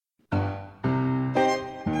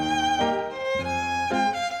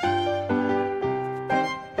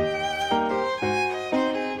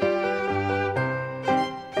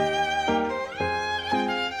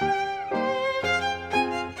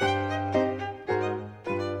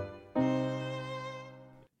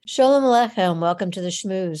Sholem Asch, and welcome to the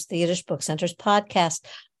Shmooze, the Yiddish Book Center's podcast.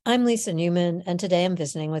 I'm Lisa Newman, and today I'm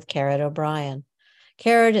visiting with Caraid O'Brien.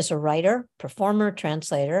 Caraid is a writer, performer,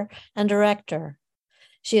 translator, and director.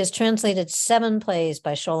 She has translated 7 plays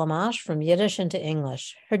by Sholem Asch from Yiddish into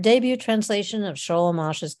English. Her debut translation of Sholem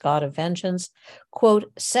Asch's God of Vengeance,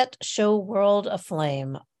 quote, set show world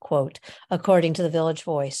aflame, quote, according to the Village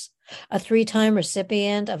Voice. A 3-time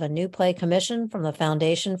recipient of a new play commission from the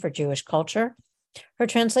Foundation for Jewish Culture. Her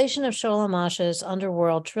translation of Sholem Asch's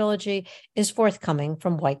Underworld Trilogy is forthcoming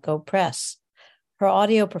from White Goat Press. Her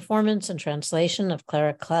audio performance and translation of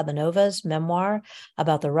Clara Klabanova's memoir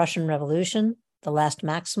about the Russian Revolution, The Last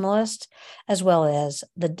Maximalist, as well as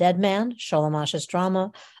The Dead Man, Sholem Asch's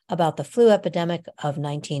drama about the flu epidemic of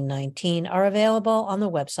 1919, are available on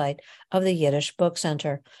the website of the Yiddish Book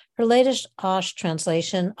Center. Her latest Asch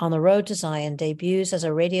translation, On the Road to Zion, debuts as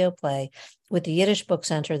a radio play with the Yiddish Book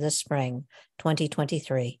Center this spring,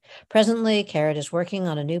 2023. Presently, Caraid is working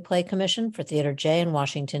on a new play commission for Theater J in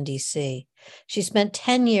Washington, D.C. She spent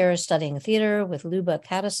 10 years studying theater with Luba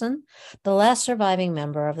Cattison, the last surviving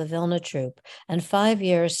member of the Vilna troupe, and 5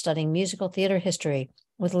 years studying musical theater history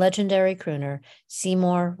with legendary crooner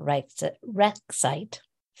Seymour Rexite.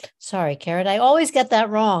 Sorry, Caraid, I always get that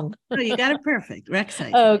wrong. Oh, you got it perfect.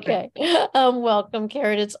 Rexite. Okay. Welcome,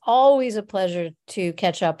 Caraid. It's always a pleasure to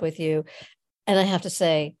catch up with you. And I have to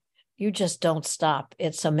say, you just don't stop.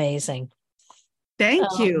 It's amazing. Thank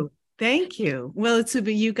you. Thank you. Well,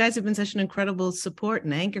 you guys have been such an incredible support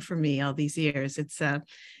and anchor for me all these years.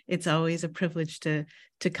 It's always a privilege to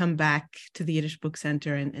come back to the Yiddish Book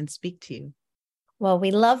Center and speak to you. Well,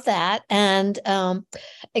 we love that, and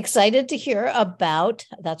excited to hear about,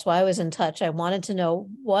 that's why I was in touch. I wanted to know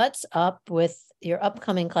what's up with your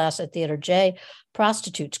upcoming class at Theater J,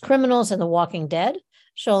 Prostitutes, Criminals, and the Walking Dead,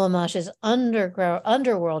 Sholem Asch's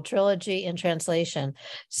Underworld Trilogy in translation.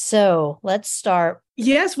 So let's start.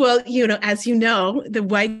 Yes, well, as you know, the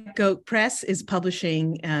White Goat Press is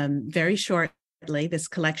publishing very shortly this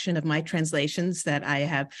collection of my translations that I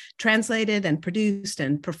have translated and produced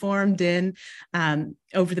and performed in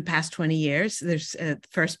over the past 20 years. There's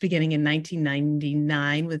first beginning in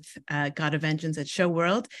 1999 with God of Vengeance at Show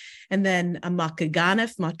World, and then a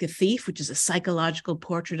Motke Thief, which is a psychological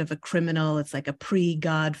portrait of a criminal. It's like a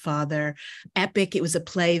pre-Godfather epic. It was a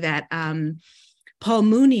play that Paul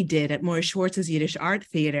Mooney did at Morris Schwartz's Yiddish Art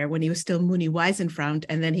Theater when he was still Mooney Weisenfront,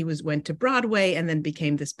 and then he went to Broadway and then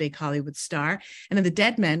became this big Hollywood star. And then The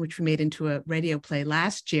Dead Man, which we made into a radio play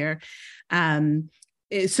last year.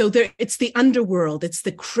 It's the underworld, it's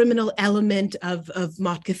the criminal element of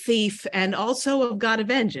Motke Thief, and also of God of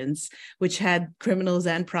Vengeance, which had criminals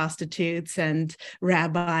and prostitutes and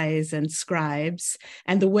rabbis and scribes,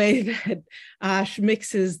 and the way that Asch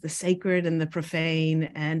mixes the sacred and the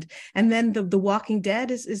profane, and then the Walking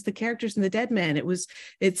Dead is the characters in The Dead Man.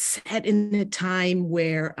 It's set in a time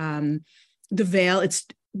where the veil, it's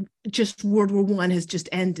just World War I has just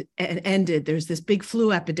ended. There's this big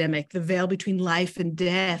flu epidemic. The veil between life and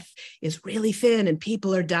death is really thin, and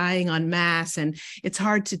people are dying en masse. And it's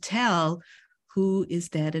hard to tell who is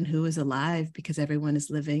dead and who is alive because everyone is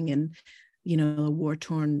living in, a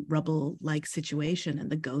war-torn rubble-like situation, and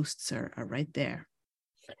the ghosts are right there.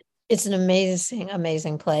 It's an amazing,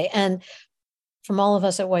 amazing play. And from all of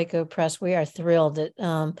us at White Goat Press, we are thrilled that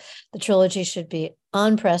the trilogy should be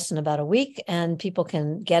on press in about a week, and people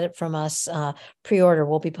can get it from us pre-order.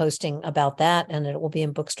 We'll be posting about that, and it will be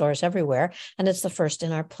in bookstores everywhere. And it's the first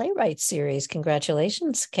in our playwright series.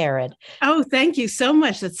 Congratulations, Caraid. Oh, thank you so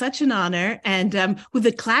much. That's such an honor. And with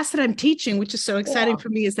the class that I'm teaching, which is so exciting for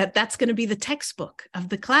me, is that's going to be the textbook of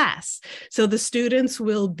the class. So the students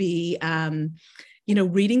will be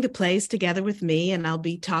reading the plays together with me, and I'll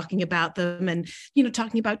be talking about them and,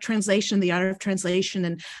 talking about translation, the art of translation,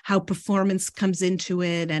 and how performance comes into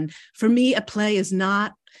it. And for me, a play is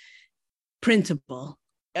not printable,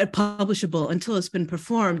 publishable until it's been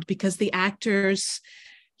performed, because the actors,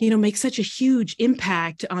 make such a huge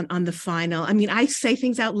impact on the final. I mean, I say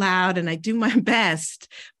things out loud and I do my best,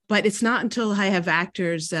 but it's not until I have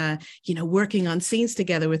actors, working on scenes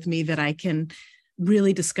together with me that I can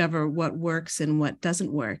really discover what works and what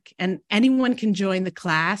doesn't work. And anyone can join the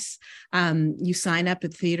class. You sign up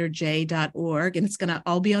at theaterj.org, and it's going to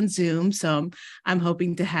all be on Zoom. So I'm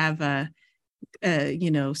hoping to have,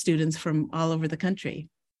 students from all over the country.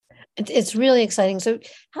 It's really exciting. So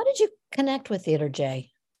how did you connect with Theater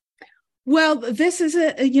J? Well, this is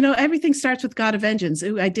everything starts with God of Vengeance.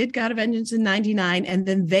 I did God of Vengeance in 99, and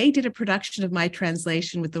then they did a production of my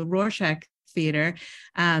translation with the Rorschach Theater,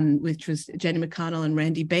 which was Jenny McConnell and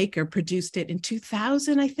Randy Baker, produced it in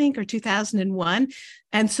 2000, I think, or 2001.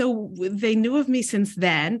 And so they knew of me since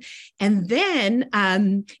then. And then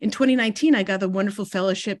in 2019, I got the wonderful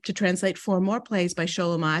fellowship to translate 4 more plays by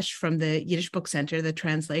Sholem Asch from the Yiddish Book Center, the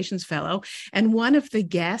translations fellow. And one of the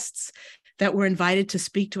guests that were invited to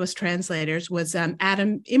speak to us translators was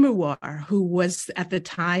Adam Immerwahr, who was at the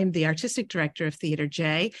time the artistic director of Theater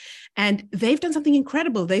J. And they've done something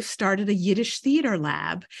incredible. They've started a Yiddish theater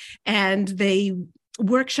lab, and they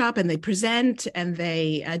workshop and they present and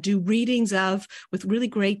they do readings with really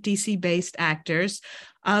great DC-based actors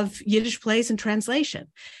of Yiddish plays and translation.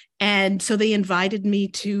 And so they invited me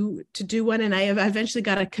to do one, and I eventually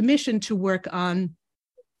got a commission to work on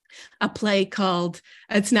a play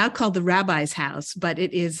it's now called The Rabbi's House, but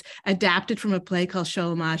it is adapted from a play called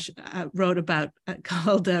Sholem Asch wrote about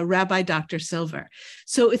called Rabbi Dr. Silver.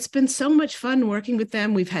 So it's been so much fun working with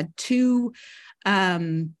them. We've had 2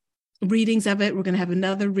 readings of it. We're going to have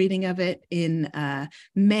another reading of it in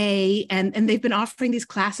May. And they've been offering these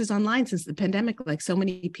classes online since the pandemic, like so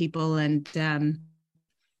many people. And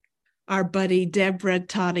our buddy Deborah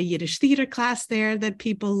taught a Yiddish theater class there that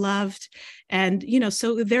people loved. And,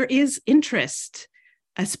 so there is interest,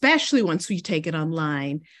 especially once we take it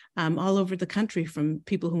online, all over the country from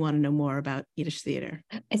people who want to know more about Yiddish theater.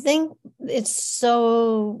 I think it's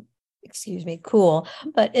so, cool,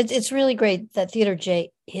 but it's really great that Theater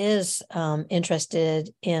J is interested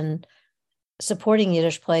in supporting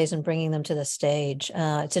Yiddish plays and bringing them to the stage.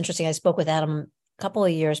 It's interesting. I spoke with Adam couple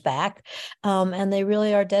of years back, and they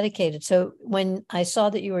really are dedicated. So when I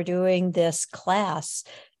saw that you were doing this class,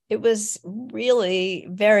 it was really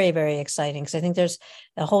very, very exciting, because I think there's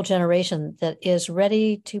a whole generation that is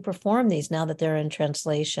ready to perform these now that they're in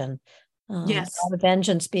translation. Yes. All the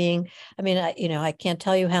Vengeance being, I can't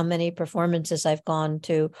tell you how many performances I've gone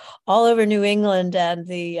to all over New England and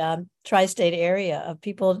the tri-state area of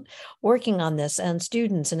people working on this and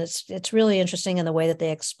students. And it's really interesting, in the way that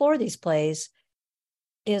they explore these plays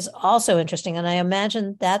is also interesting. And I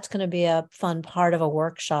imagine that's going to be a fun part of a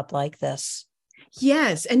workshop like this.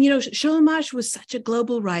 Yes. And, Sholem Asch was such a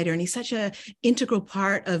global writer, and he's such an integral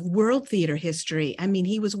part of world theater history. I mean,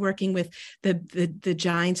 he was working with the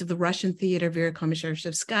giants of the Russian theater, Vera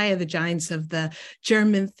Komisarevskaya, the giants of the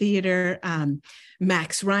German theater,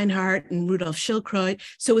 Max Reinhardt and Rudolf Schildkreuth.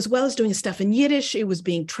 So as well as doing stuff in Yiddish, it was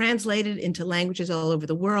being translated into languages all over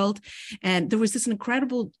the world. And there was this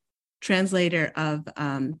incredible translator of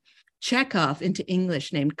Chekhov into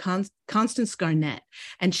English named Constance Garnett.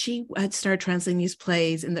 And she had started translating these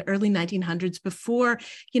plays in the early 1900s before,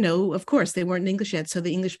 of course, they weren't in English yet, so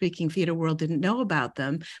the English-speaking theater world didn't know about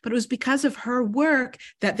them. But it was because of her work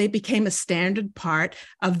that they became a standard part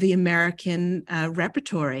of the American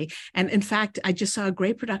repertory. And in fact, I just saw a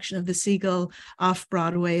great production of The Seagull off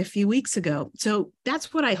Broadway a few weeks ago. So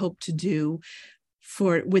that's what I hope to do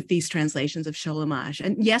with these translations of Sholem Asch.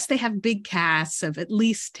 And yes, they have big casts of at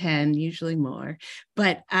least 10, usually more.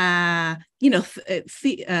 But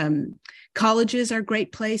colleges are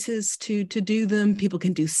great places to do them. People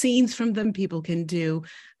can do scenes from them. People can do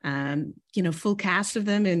full cast of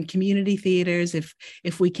them in community theaters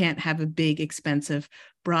if we can't have a big, expensive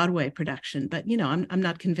Broadway production. But I'm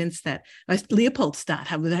not convinced that Leopoldstadt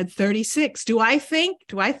had 36. Do I think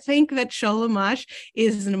that Sholem Asch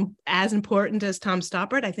is as important as Tom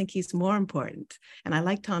Stoppard? I think he's more important, and I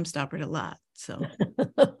like Tom Stoppard a lot. So,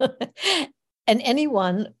 and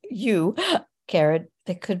anyone, Caraid,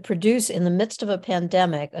 that could produce in the midst of a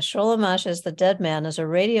pandemic a Sholem Asch as the Dead Man as a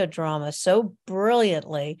radio drama so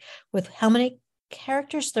brilliantly, with how many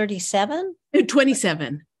characters? 37?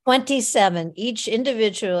 27. 27 each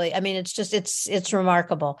individually. I mean, it's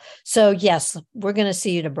remarkable. So yes, we're going to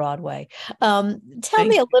see you to Broadway. Tell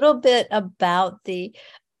me a little bit about the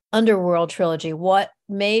Underworld Trilogy. What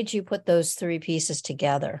made you put those 3 pieces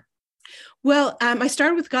together? Well, I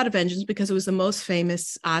started with God of Vengeance because it was the most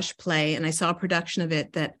famous Asch play, and I saw a production of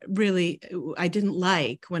it that really I didn't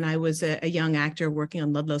like when I was a young actor working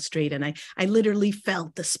on Ludlow Street, and I literally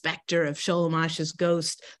felt the specter of Sholem Asch's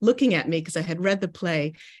ghost looking at me, because I had read the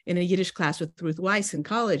play in a Yiddish class with Ruth Weiss in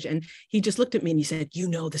college, and he just looked at me and he said,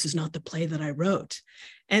 this is not the play that I wrote.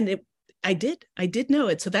 And I did know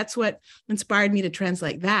it. So that's what inspired me to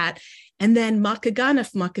translate that. And then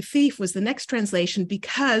Motke Thief was the next translation,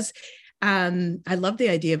 because I love the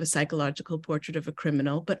idea of a psychological portrait of a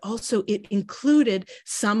criminal, but also it included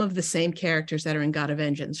some of the same characters that are in God of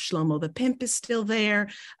Vengeance. Shlomo the pimp is still there.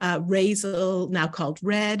 Razel, now called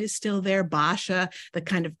Red, is still there. Basha, the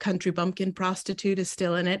kind of country bumpkin prostitute, is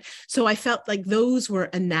still in it. So I felt like those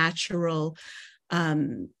were a natural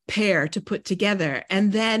pair to put together.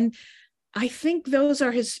 And then I think those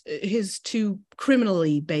are his two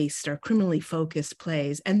criminally based or criminally focused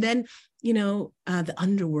plays. And then, the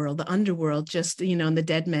Underworld just, and the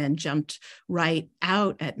Dead Man jumped right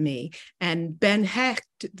out at me. And Ben Hecht,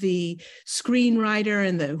 the screenwriter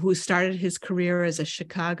and who started his career as a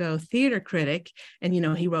Chicago theater critic, and,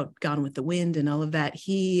 he wrote Gone with the Wind and all of that.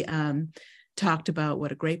 He talked about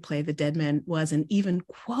what a great play The Dead Man was, and even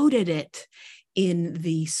quoted it in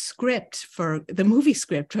the script for the movie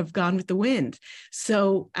script of Gone with the Wind.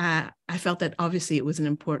 So I felt that obviously it was an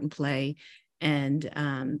important play. And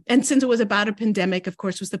since it was about a pandemic, of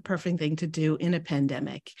course, it was the perfect thing to do in a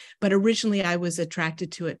pandemic. But originally I was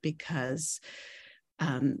attracted to it because,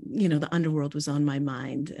 the underworld was on my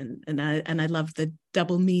mind. And I loved the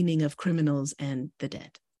double meaning of criminals and the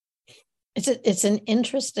dead. It's an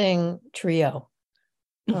interesting trio.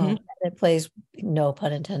 Mm-hmm. It plays, no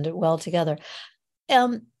pun intended, well together.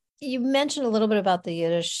 You mentioned a little bit about the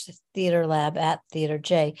Yiddish Theater Lab at Theater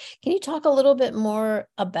J. Can you talk a little bit more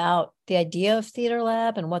about the idea of Theater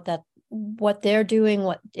Lab and what they're doing,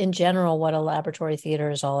 what in general, what a laboratory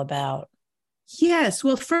theater is all about? Yes.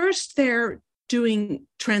 Well, first they're doing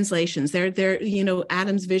translations. They're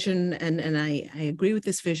Adam's vision, and I agree with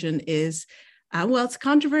this vision, is it's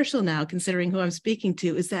controversial now, considering who I'm speaking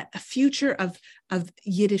to, is that a future of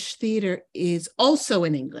Yiddish theater is also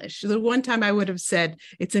in English. The one time I would have said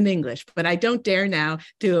it's in English, but I don't dare now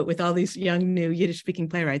do it with all these young, new Yiddish-speaking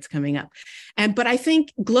playwrights coming up. But I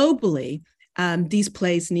think globally, these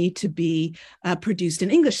plays need to be produced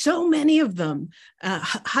in English. So many of them,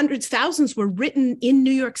 hundreds, thousands, were written in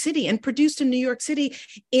New York City and produced in New York City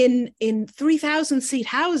in 3,000-seat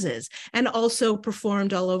houses, and also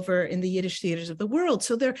performed all over in the Yiddish theaters of the world.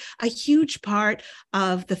 So they're a huge part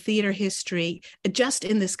of the theater history just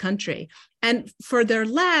in this country. And for their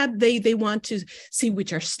lab, they want to see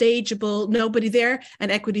which are stageable. Nobody there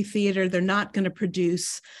at Equity Theater, they're not going to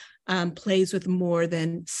produce plays with more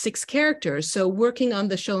than 6 characters. So working on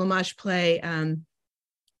the Sholem Asch play,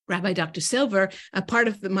 Rabbi Dr. Silver, a part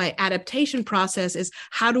of my adaptation process is,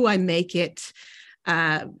 how do I make it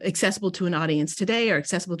accessible to an audience today, or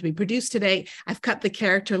accessible to be produced today? I've cut the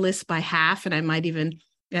character list by half, and I might even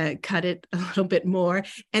cut it a little bit more.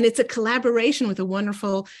 And it's a collaboration with a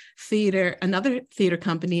wonderful another theater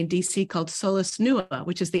company in DC called Solus Nua,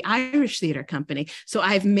 which is the Irish theater company. So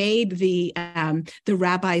I've made the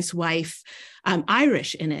rabbi's wife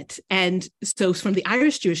Irish in it. And so it's from the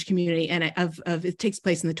Irish Jewish community, and it takes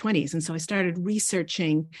place in the 1920s. And so I started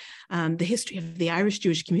researching the history of the Irish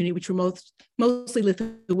Jewish community, which were mostly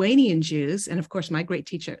Lithuanian Jews. And of course, my great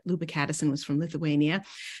teacher, Luba Caddison, was from Lithuania.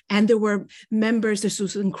 And there were members, this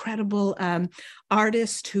was an incredible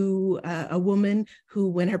artist a woman who,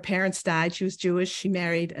 when her parents died, she was Jewish, she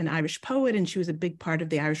married an Irish poet, and she was a big part of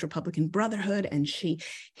the Irish Republican Brotherhood. And she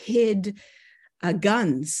hid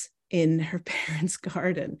guns in her parents'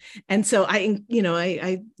 garden. And so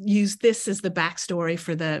I used this as the backstory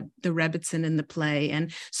for the Rebbitzin in the play.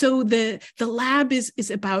 And so the lab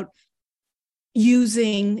is about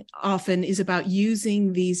using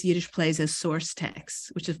these Yiddish plays as source texts,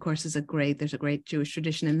 which of course there's a great Jewish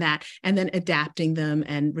tradition in that, and then adapting them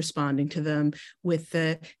and responding to them with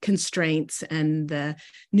the constraints and the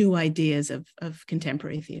new ideas of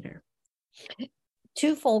contemporary theater.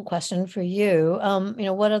 Twofold question for you.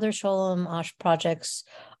 What other Sholem Asch projects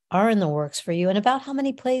are in the works for you, and about how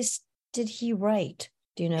many plays did he write?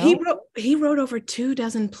 Do you know? He wrote over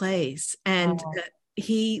 24 plays, and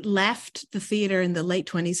he left the theater in the late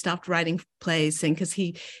 1920s, stopped writing plays, because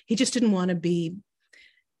he just didn't want to be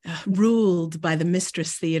ruled by the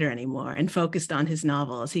mistress theater anymore, and focused on his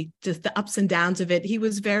novels. He just, the ups and downs of it. He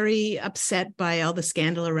was very upset by all the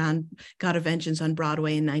scandal around God of Vengeance on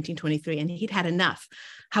Broadway in 1923, and he'd had enough.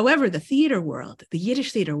 However, the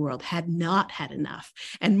Yiddish theater world had not had enough.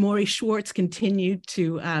 And Maury Schwartz continued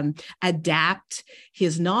to adapt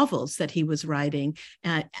his novels that he was writing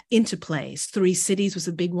into plays. 3 Cities was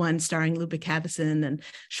a big one, starring Luba Caddison and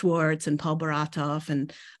Schwartz and Paul Baratov,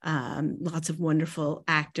 and lots of wonderful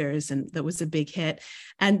actors. And that was a big hit.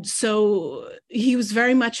 And so he was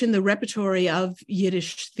very much in the repertory of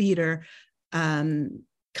Yiddish theater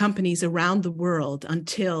companies around the world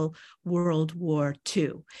until World War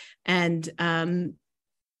II. And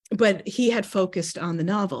but he had focused on the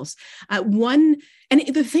novels. And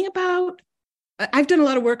the thing about, I've done a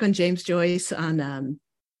lot of work on James Joyce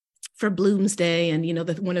for Bloomsday, and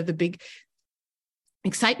one of the big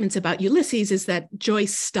excitements about Ulysses is that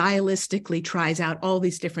Joyce stylistically tries out all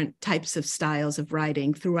these different types of styles of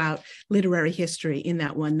writing throughout literary history in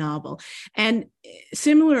that one novel. And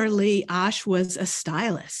similarly, Asch was a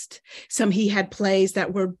stylist. He had plays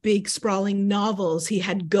that were big, sprawling novels. He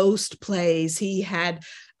had ghost plays. He had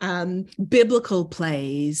biblical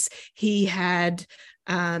plays. He had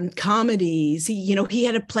comedies. He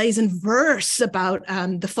had plays in verse about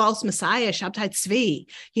the false messiah, Shabtai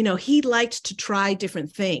Tzvi. He liked to try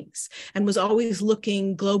different things and was always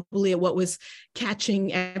looking globally at what was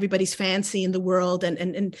catching everybody's fancy in the world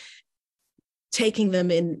and taking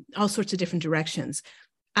them in all sorts of different directions.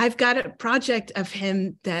 I've got a project of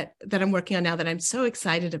him that I'm working on now that I'm so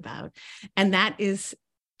excited about, and that is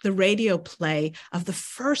the radio play of the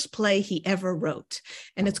first play he ever wrote.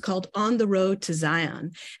 And it's called On the Road to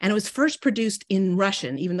Zion. And it was first produced in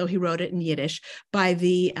Russian, even though he wrote it in Yiddish, by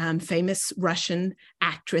the famous Russian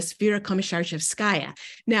actress Vera Komisarjevskaya.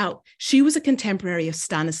 Now, she was a contemporary of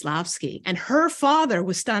Stanislavski, and her father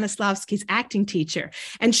was Stanislavski's acting teacher.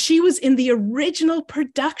 And she was in the original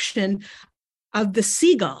production of The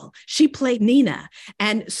Seagull. She played Nina.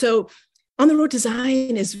 And so On the Road to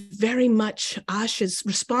Zion is very much Asch's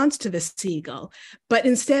response to The Seagull. But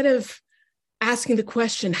instead of asking the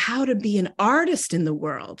question, how to be an artist in the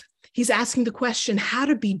world, he's asking the question, how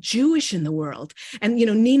to be Jewish in the world. And,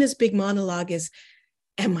 Nina's big monologue is,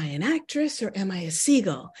 am I an actress or am I a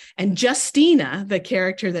seagull? And Justina, the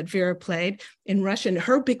character that Vera played in Russian,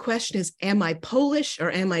 her big question is, am I Polish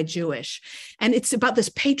or am I Jewish? And it's about this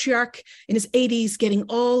patriarch in his 80s getting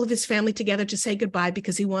all of his family together to say goodbye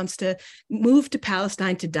because he wants to move to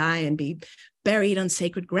Palestine to die and be buried on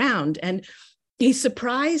sacred ground. And he's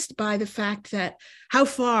surprised by the fact that how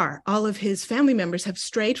far all of his family members have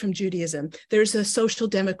strayed from Judaism. There's a social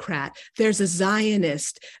democrat, there's a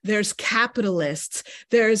Zionist, there's capitalists,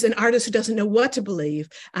 there's an artist who doesn't know what to believe.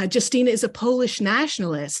 Justina is a Polish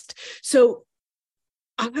nationalist. So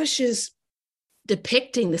Asch is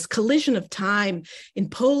depicting this collision of time in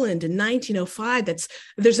Poland in 1905.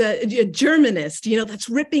 There's a Germanist, that's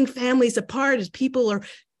ripping families apart as people are,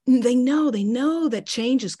 they know that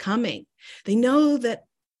change is coming. They know that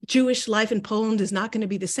Jewish life in Poland is not going to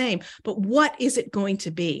be the same, but what is it going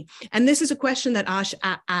to be? And this is a question that Asch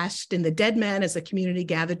asked in The Dead Man as the community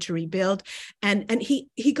gathered to rebuild. And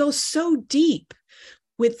he goes so deep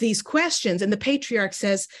with these questions. And the patriarch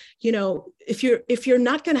says, if you're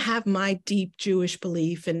not going to have my deep Jewish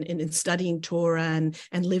belief in studying Torah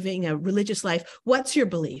and living a religious life, what's your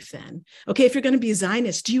belief then? Okay, if you're going to be a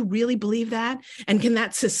Zionist, do you really believe that? And can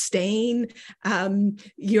that sustain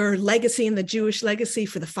your legacy and the Jewish legacy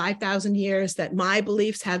for the 5,000 years that my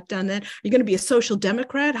beliefs have done that? You're going to be a social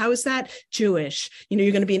democrat? How is that Jewish?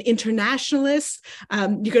 You're going to be an internationalist?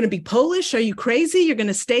 You're going to be Polish? Are you crazy? You're going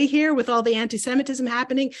to stay here with all the anti-Semitism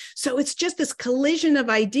happening? So it's just this collision of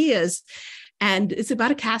ideas. And it's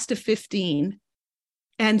about a cast of 15.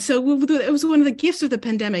 And so it was one of the gifts of the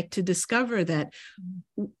pandemic to discover that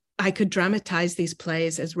I could dramatize these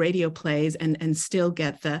plays as radio plays and still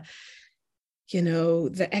get the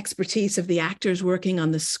expertise of the actors working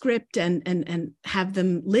on the script and have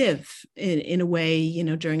them live in a way,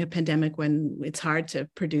 during a pandemic when it's hard to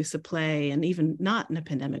produce a play, and even not in a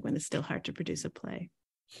pandemic when it's still hard to produce a play.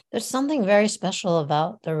 There's something very special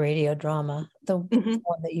about the radio drama, the one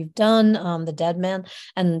that you've done, The Dead Man,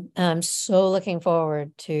 and I'm so looking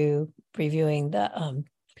forward to previewing the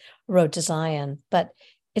Road to Zion. But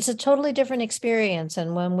it's a totally different experience,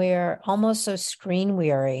 and when we're almost so screen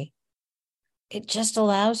weary, it just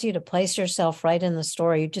allows you to place yourself right in the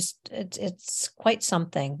story. It's quite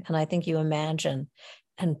something, and I think you imagine.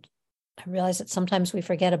 And I realize that sometimes we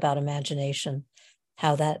forget about imagination,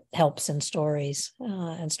 how that helps in stories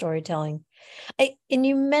and storytelling. And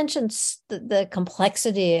you mentioned the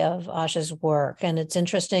complexity of Asch's work, and it's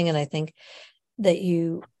interesting, and I think that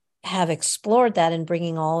you have explored that in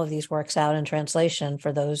bringing all of these works out in translation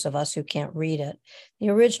for those of us who can't read it, the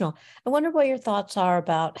original. I wonder what your thoughts are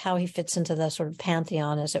about how he fits into the sort of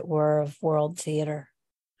pantheon, as it were, of world theater.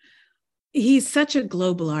 He's such a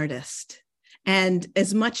global artist. And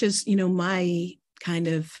as much as,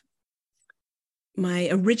 my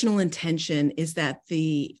original intention is that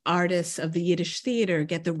the artists of the Yiddish theater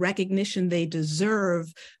get the recognition they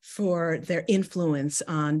deserve for their influence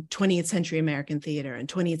on 20th century American theater and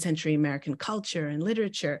 20th century American culture and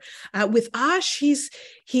literature. With Asch,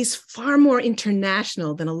 he's far more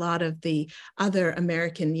international than a lot of the other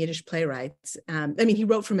American Yiddish playwrights. He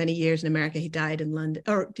wrote for many years in America. He died in London,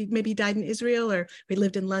 or maybe he died in Israel, or he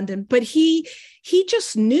lived in London. But he he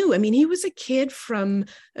just knew. I mean, he was a kid from,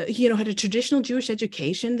 had a traditional Jewish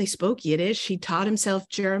education. They spoke Yiddish. He taught himself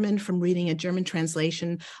German from reading a German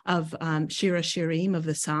translation of Shira Shirim, of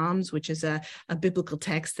the Psalms, which is a biblical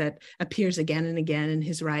text that appears again and again in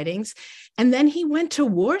his writings. And then he went to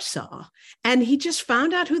Warsaw and he just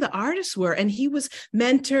found out who the artists were. And he was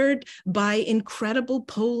mentored by incredible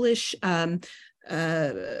Polish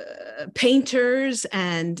painters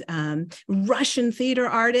and Russian theater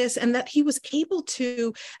artists, and that he was able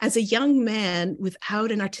to, as a young man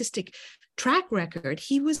without an artistic track record,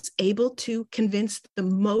 he was able to convince the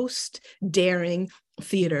most daring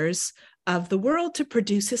theaters of the world to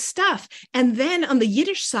produce his stuff. And then on the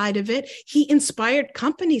Yiddish side of it, he inspired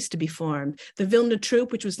companies to be formed. The Vilna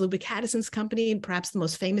Troupe, which was Ludwig Haddison's company, and perhaps the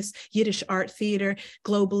most famous Yiddish art theater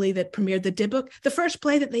globally that premiered the Dybbuk. The first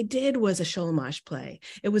play that they did was a Sholem Asch play.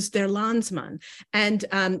 It was their Landsmann. And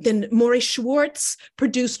then Maurice Schwartz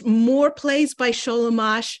produced more plays by Sholem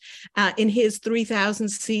Asch in his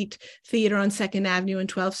 3,000-seat theater on 2nd Avenue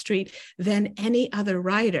and 12th Street than any other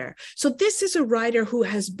writer. So this is a writer who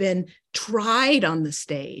has been tried on the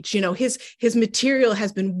stage. His material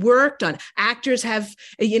has been worked on. Actors have,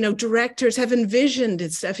 directors have envisioned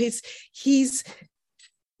his stuff. He's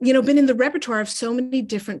been in the repertoire of so many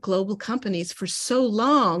different global companies for so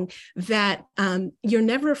long that you're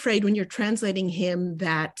never afraid when you're translating him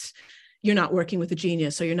that you're not working with a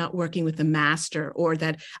genius, or you're not working with a master, or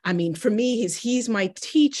that, for me, he's my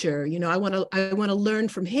teacher. I want to learn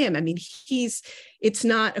from him. It's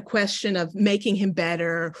not a question of making him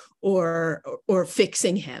better or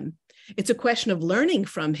fixing him. It's a question of learning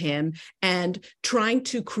from him and trying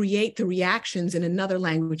to create the reactions in another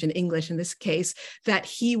language, in English in this case, that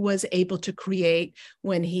he was able to create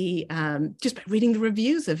when he, just by reading the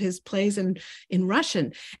reviews of his plays in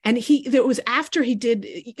Russian. And it was after he did,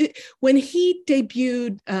 when he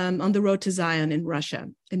debuted on the Road to Zion in Russia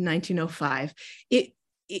in 1905,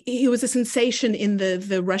 he was a sensation in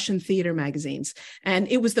the Russian theater magazines. And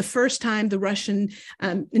it was the first time the Russian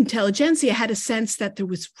intelligentsia had a sense that there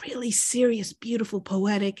was really serious, beautiful,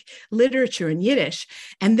 poetic literature in Yiddish.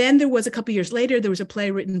 And then there was, a couple of years later, there was a play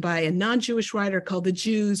written by a non-Jewish writer called The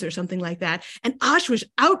Jews or something like that. And Asch was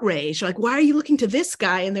outraged, like, why are you looking to this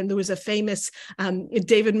guy? And then there was a famous,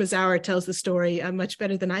 David Mazower tells the story much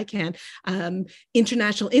better than I can,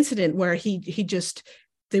 international incident where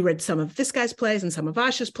they read some of this guy's plays and some of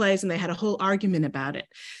Asch's plays, and they had a whole argument about it.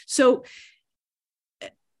 So,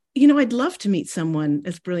 I'd love to meet someone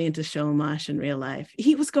as brilliant as Sholem Asch in real life.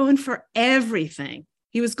 He was going for everything.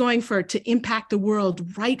 He was going to impact the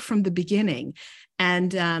world right from the beginning.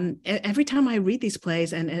 And every time I read these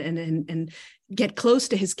plays and get close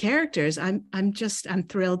to his characters, I'm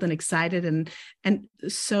thrilled and excited, and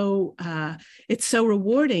so it's so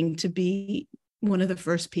rewarding to be one of the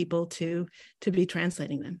first people to be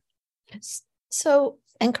translating them. So,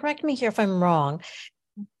 and correct me here if I'm wrong,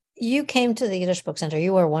 you came to the Yiddish Book Center.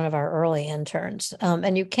 You were one of our early interns,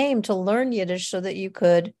 and you came to learn Yiddish so that you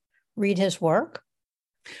could read his work?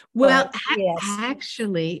 Well,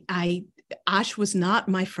 actually, Asch was not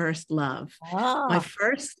my first love. My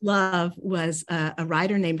first love was a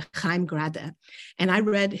writer named Chaim Grade, and I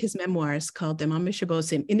read his memoirs called Demam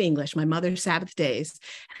Mishabosim in English, My Mother's Sabbath Days.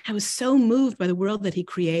 I was so moved by the world that he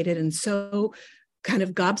created, and so kind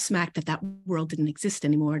of gobsmacked that world didn't exist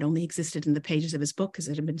anymore. It only existed in the pages of his book because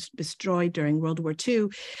it had been destroyed during World War II,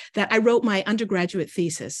 that I wrote my undergraduate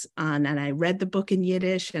thesis on, and I read the book in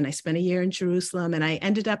Yiddish, and I spent a year in Jerusalem, and I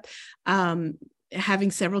ended up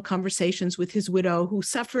having several conversations with his widow, who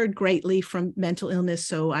suffered greatly from mental illness.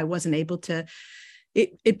 So I wasn't able to,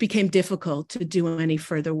 it became difficult to do any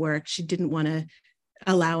further work. She didn't want to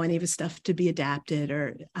allow any of his stuff to be adapted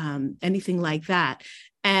or anything like that.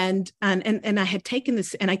 And I had taken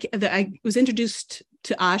this, and I was introduced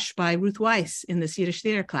to Asch by Ruth Weiss in this Yiddish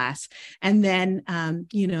theater class. And then,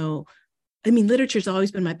 literature's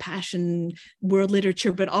always been my passion, world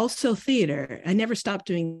literature, but also theater. I never stopped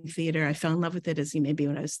doing theater. I fell in love with it maybe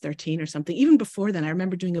when I was 13 or something. Even before then, I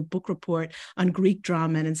remember doing a book report on Greek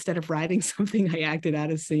drama, and instead of writing something, I acted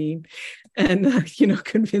out a scene and,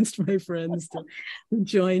 convinced my friends to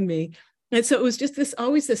join me. And so it was just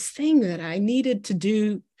always this thing that I needed to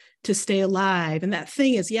do to stay alive. And that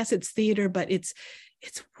thing is, yes, it's theater, but it's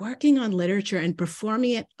working on literature and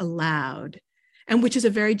performing it aloud. And which is a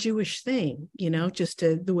very Jewish thing, just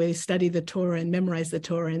the way they study the Torah and memorize the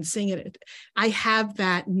Torah and sing it. I have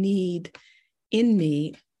that need in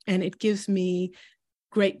me, and it gives me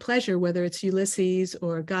great pleasure, whether it's Ulysses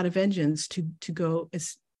or God of Vengeance, to go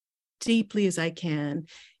as deeply as I can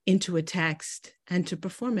into a text and to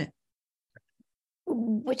perform it.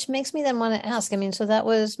 Which makes me then want to ask, I mean, so that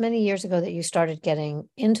was many years ago that you started getting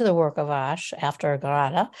into the work of Asch after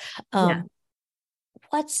Garada. Yeah.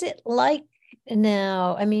 What's it like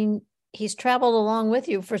now? I mean, he's traveled along with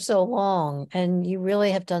you for so long, and you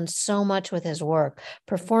really have done so much with his work,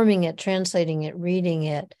 performing it, translating it, reading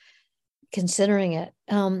it, considering it.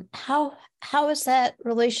 How has that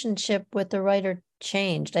relationship with the writer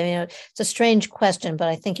changed? I mean, it's a strange question, but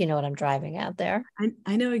I think you know what I'm driving at there.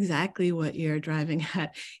 I know exactly what you're driving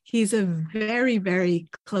at. He's a very, very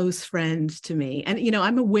close friend to me. And,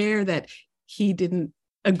 I'm aware that he didn't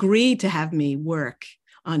agree to have me work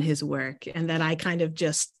on his work and that I kind of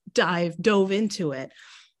just dove into it.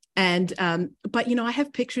 And, but, I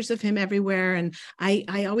have pictures of him everywhere, and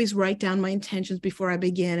I always write down my intentions before I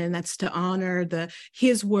begin. And that's to honor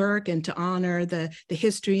his work and to honor the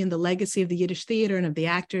history and the legacy of the Yiddish theater and of the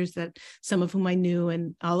actors, that some of whom I knew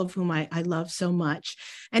and all of whom I love so much.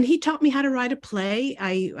 And he taught me how to write a play.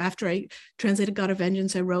 After I translated God of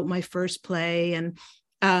Vengeance, I wrote my first play, and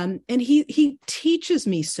he teaches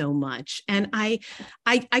me so much. And I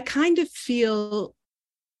kind of feel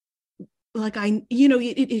like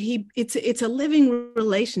it's a living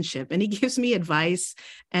relationship, and he gives me advice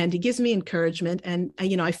and he gives me encouragement, and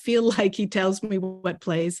I feel like he tells me what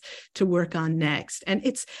plays to work on next. And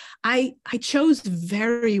I chose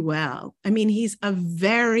very well. I mean, he's a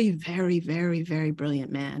very, very, very, very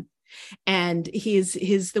brilliant man. And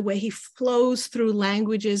the way he flows through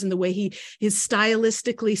languages and the way he is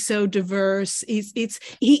stylistically so diverse,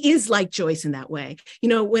 he is like Joyce in that way.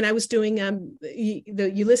 When I was doing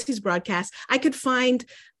the Ulysses broadcast, I could find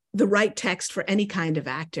the right text for any kind of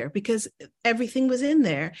actor because everything was in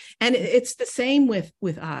there. And it's the same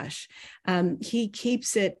with Asch. He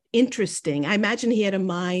keeps it interesting. I imagine he had a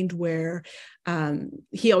mind where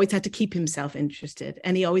he always had to keep himself interested,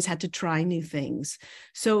 and he always had to try new things.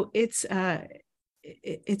 So it's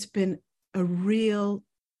been a real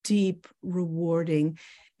deep, rewarding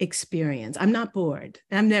experience. I'm not bored.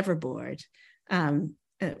 I'm never bored working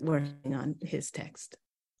on his text.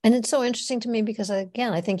 And it's so interesting to me because,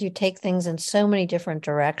 again, I think you take things in so many different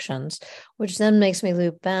directions, which then makes me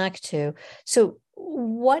loop back to, so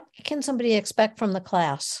what can somebody expect from the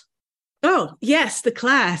class? Oh, yes, the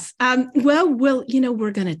class. Well,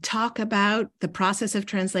 we're going to talk about the process of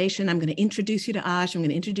translation. I'm going to introduce you to Asch. I'm going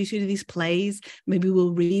to introduce you to these plays. Maybe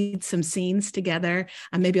we'll read some scenes together.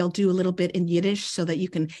 And maybe I'll do a little bit in Yiddish so that you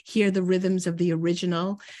can hear the rhythms of the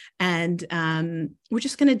original. And we're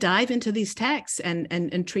just going to dive into these texts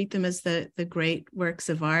and treat them as the great works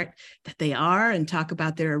of art that they are, and talk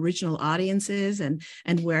about their original audiences and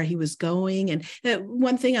where he was going. And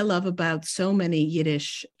one thing I love about so many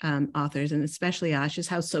Yiddish authors, and especially Asch, is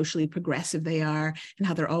how socially progressive they are and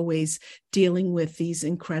how they're always dealing with these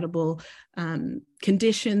incredible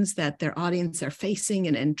conditions that their audience are facing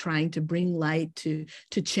and trying to bring light to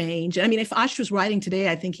change. I mean, if Asch was writing today,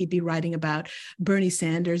 I think he'd be writing about Bernie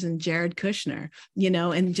Sanders and Jared Kushner,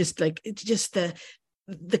 and just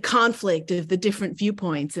the conflict of the different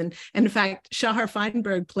viewpoints. And in fact, Shahar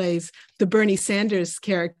Feinberg plays the Bernie Sanders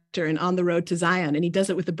character in On the Road to Zion, and he does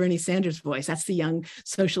it with the Bernie Sanders voice. That's the young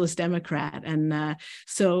socialist Democrat. And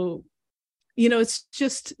it's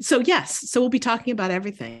just, so yes, so we'll be talking about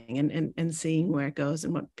everything and seeing where it goes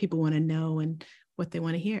and what people want to know and what they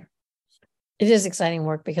want to hear. It is exciting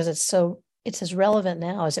work because it's as relevant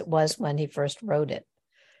now as it was when he first wrote it.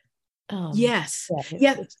 Yes.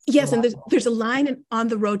 And there's a line on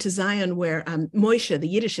The Road to Zion where Moshe,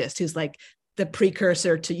 the Yiddishist, who's like the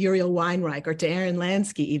precursor to Uriel Weinreich or to Aaron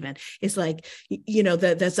Lansky even, is like,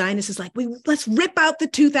 the Zionist is like, let's rip out the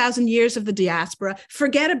 2,000 years of the diaspora,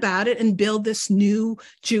 forget about it, and build this new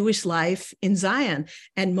Jewish life in Zion.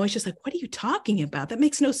 And Moshe's like, what are you talking about? That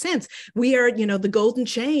makes no sense. We are, the golden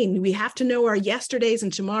chain. We have to know our yesterdays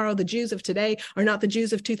and tomorrow. The Jews of today are not the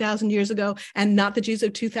Jews of 2,000 years ago and not the Jews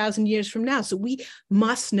of 2,000 years from now. So we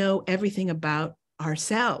must know everything about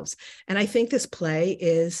ourselves. And I think this play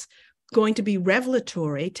is going to be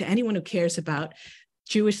revelatory to anyone who cares about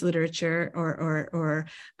Jewish literature or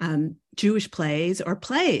Jewish plays or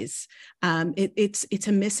plays. It's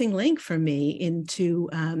a missing link for me into,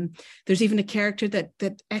 there's even a character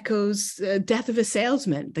that echoes Death of a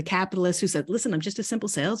Salesman, the capitalist who said, listen, I'm just a simple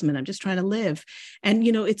salesman. I'm just trying to live. And,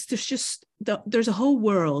 there's a whole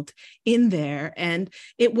world in there, and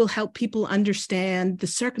it will help people understand the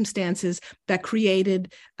circumstances that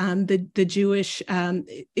created the Jewish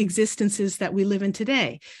existences that we live in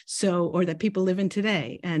today. Or that people live in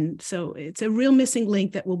today. And so it's a real missing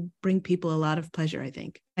link that will bring people a lot of pleasure, I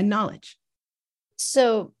think, and knowledge.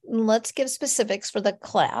 So let's give specifics for the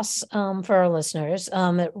class for our listeners.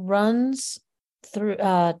 It runs through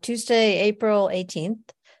Tuesday, April 18th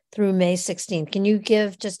through May 16th. Can you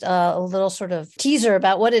give just a little sort of teaser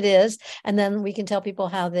about what it is? And then we can tell people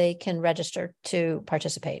how they can register to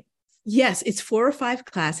participate. Yes, it's 4 or 5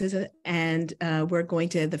 classes, and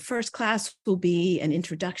the first class will be an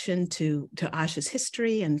introduction to Asch's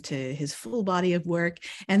history and to his full body of work.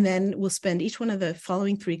 And then we'll spend each one of the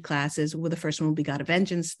following 3 classes. The first one will be God of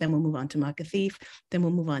Vengeance, then we'll move on to Motke Thief, then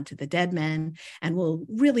we'll move on to the Dead Men, and we'll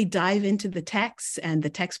really dive into the texts. And the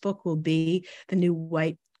textbook will be the new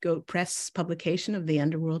White Goat Press publication of the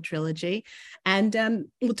Underworld Trilogy. And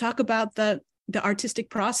we'll talk about the artistic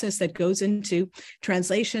process that goes into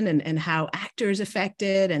translation and how actors affect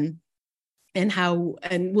it, and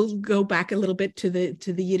we'll go back a little bit to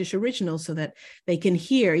the Yiddish original so that they can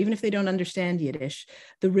hear, even if they don't understand Yiddish,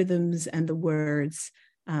 the rhythms and the words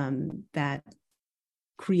that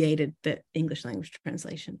created the English language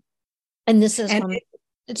translation. And this is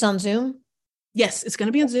it's on Zoom? Yes, it's going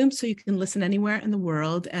to be on Zoom, so you can listen anywhere in the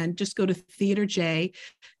world, and just go to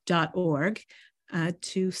theaterj.org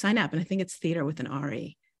to sign up. And I think it's theater with an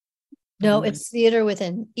R-E. No, it's theater with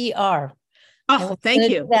an E-R. Oh,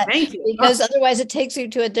 thank you. Thank you. Because otherwise it takes you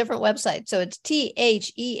to a different website. So it's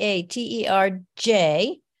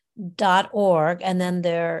theaterj.org. And then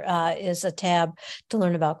there is a tab to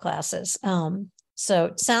learn about classes. So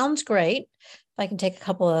it sounds great. If I can take a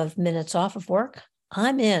couple of minutes off of work,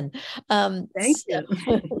 I'm in. Thank you.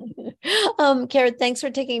 Caraid, thanks for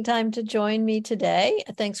taking time to join me today.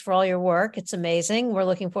 Thanks for all your work. It's amazing. We're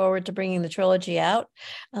looking forward to bringing the trilogy out.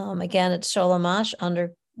 Again, it's Sholem Asch,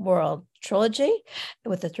 Underworld Trilogy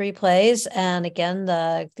with the 3 plays. And again,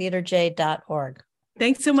 the theaterj.org.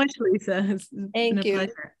 Thanks so much, Lisa. It's been a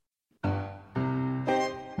pleasure.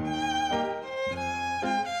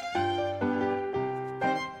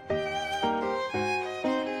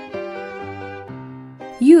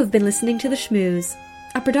 You have been listening to The Shmooze,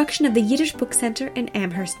 a production of the Yiddish Book Center in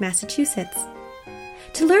Amherst, Massachusetts.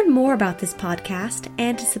 To learn more about this podcast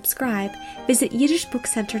and to subscribe, visit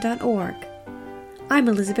yiddishbookcenter.org. I'm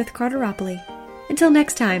Elizabeth Carteropoli. Until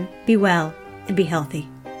next time, be well and be healthy.